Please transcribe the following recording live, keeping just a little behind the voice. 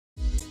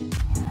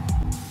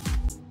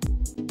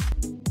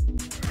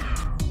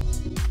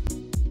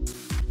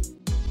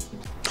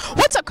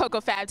up,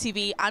 Cocoafab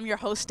TV? I'm your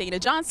host, Dana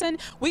Johnson.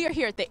 We are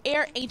here at the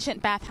Air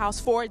Ancient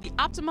Bathhouse for the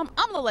Optimum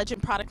Amla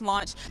Legend product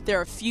launch. There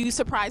are a few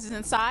surprises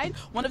inside,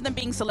 one of them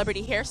being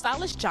celebrity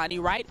hairstylist Johnny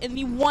Wright and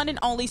the one and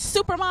only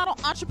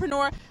supermodel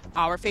entrepreneur,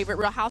 our favorite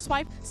Real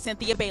Housewife,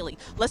 Cynthia Bailey.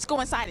 Let's go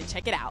inside and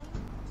check it out.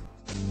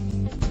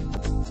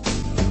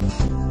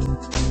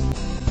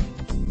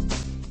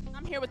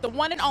 Here with the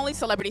one and only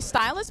celebrity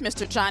stylist,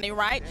 Mr. Johnny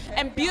Wright,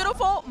 and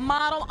beautiful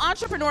model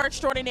entrepreneur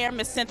extraordinaire,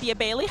 Miss Cynthia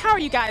Bailey. How are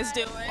you guys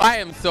doing? I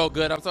am so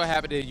good. I'm so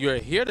happy that you're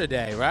here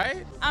today,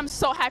 right? I'm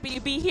so happy to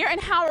be here. And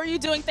how are you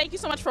doing? Thank you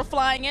so much for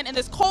flying in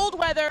this cold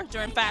weather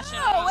during fashion.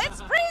 Oh, it's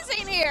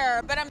freezing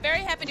here, but I'm very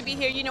happy to be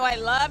here. You know, I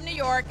love New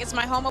York. It's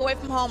my home away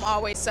from home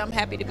always, so I'm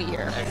happy to be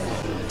here.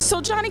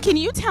 So, Johnny, can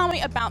you tell me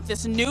about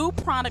this new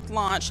product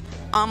launch,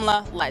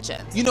 Amla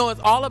Legend? You know,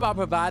 it's all about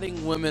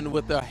providing women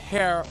with their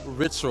hair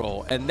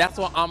ritual, and that's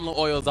what Amla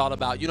oil is all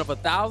about. You know, for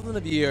thousands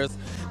of years,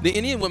 the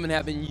Indian women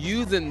have been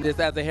using this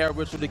as a hair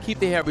ritual to keep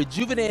their hair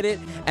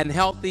rejuvenated and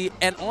healthy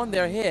and on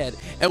their head.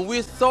 And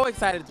we're so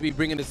excited to be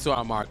bringing this to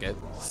our market.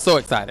 So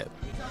excited.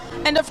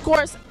 And of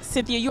course,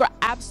 Cynthia, you are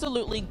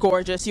absolutely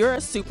gorgeous. You're a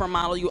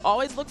supermodel. You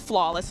always look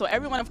flawless. So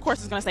everyone, of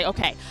course, is going to say,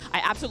 okay,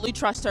 I absolutely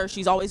trust her.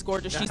 She's always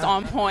gorgeous. She's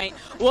on point.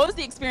 What was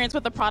the experience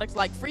with the product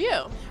like for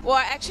you? Well,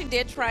 I actually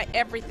did try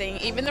everything,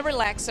 even the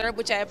relaxer,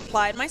 which I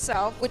applied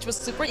myself, which was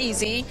super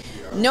easy.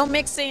 No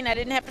mixing. I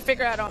didn't have to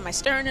figure out, am I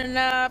stirring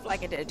enough?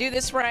 Like, did I do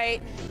this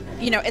right?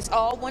 You know, it's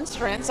all one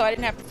strength, so I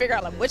didn't have to figure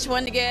out like which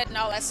one to get and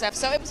all that stuff.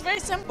 So it was very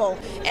simple,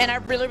 and I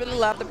really, really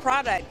love the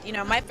product. You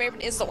know, my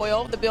favorite is the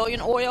oil, the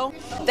billion oil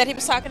that he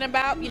was talking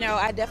about. You know,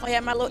 I definitely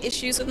have my little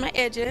issues with my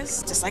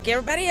edges, just like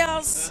everybody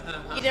else.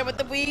 You know, with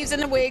the weaves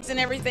and the wigs and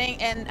everything.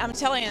 And I'm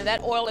telling you,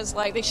 that oil is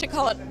like, they should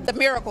call it the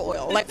miracle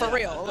oil, like for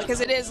real,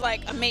 because it is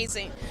like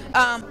amazing.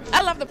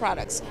 I love the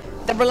products.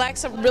 The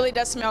relaxer really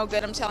does smell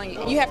good. I'm telling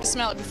you, you have to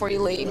smell it before you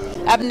leave.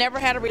 I've never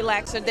had a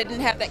relaxer that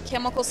didn't have that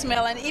chemical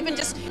smell, and even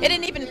just, it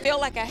didn't even feel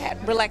like I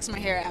had relaxed my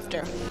hair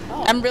after.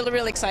 I'm really,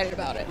 really excited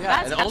about it.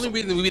 Yeah, and the only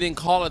reason we didn't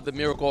call it the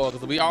miracle oil is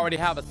because we already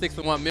have a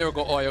 6-in-1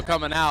 miracle oil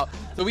coming out,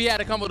 so we had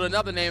to come up with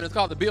another name. It's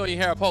called the Billion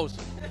Hair Potion.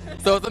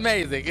 So it's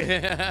amazing.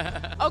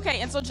 Okay,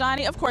 and so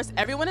Johnny, of course,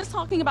 everyone is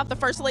talking about the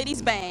First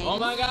Lady's bang. Oh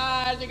my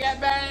God, you got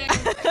bangs.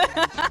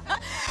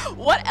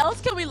 What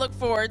else can we look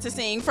forward to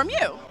seeing from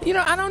you? You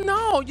know, I don't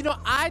know. You know,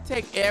 I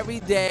take every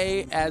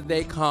day as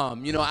they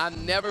come. You know, I've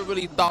never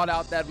really thought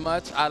out that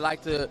much. I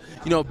like to,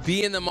 you know,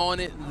 be in the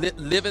moment,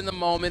 live in the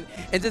moment,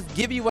 and just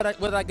give you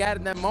what I got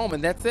in that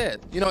moment. That's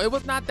it. You know, it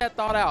was not that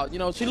thought out. You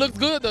know, she looks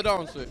good though,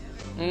 don't she?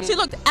 She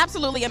looked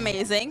absolutely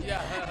amazing.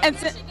 Yeah. And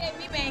She gave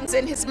me bangs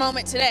in his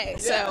moment today,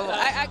 so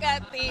I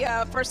got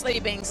the First Lady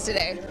bangs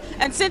today.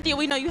 And Cynthia,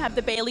 we know you have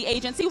the Bailey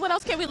Agency. What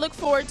else can we look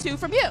forward to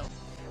from you?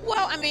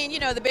 Well, I mean, you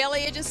know, the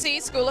Bailey Agency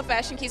School of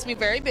Fashion keeps me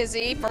very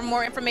busy. For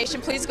more information,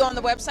 please go on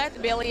the website,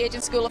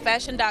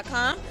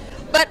 thebaileyagentschooloffashion.com.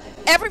 But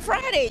every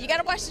Friday, you got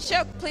to watch the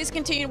show. Please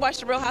continue to watch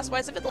The Real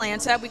Housewives of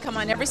Atlanta. We come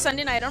on every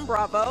Sunday night on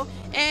Bravo.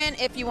 And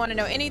if you want to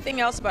know anything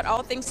else about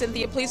all things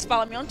Cynthia, please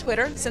follow me on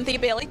Twitter, Cynthia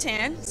Bailey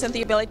 10,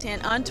 Cynthia Bailey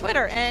 10 on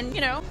Twitter. And,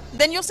 you know,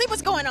 then you'll see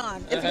what's going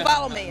on if you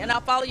follow me, and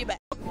I'll follow you back.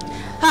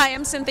 Hi,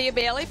 I'm Cynthia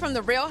Bailey from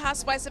The Real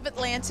Housewives of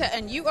Atlanta,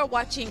 and you are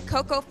watching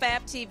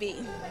Cocoafab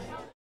TV.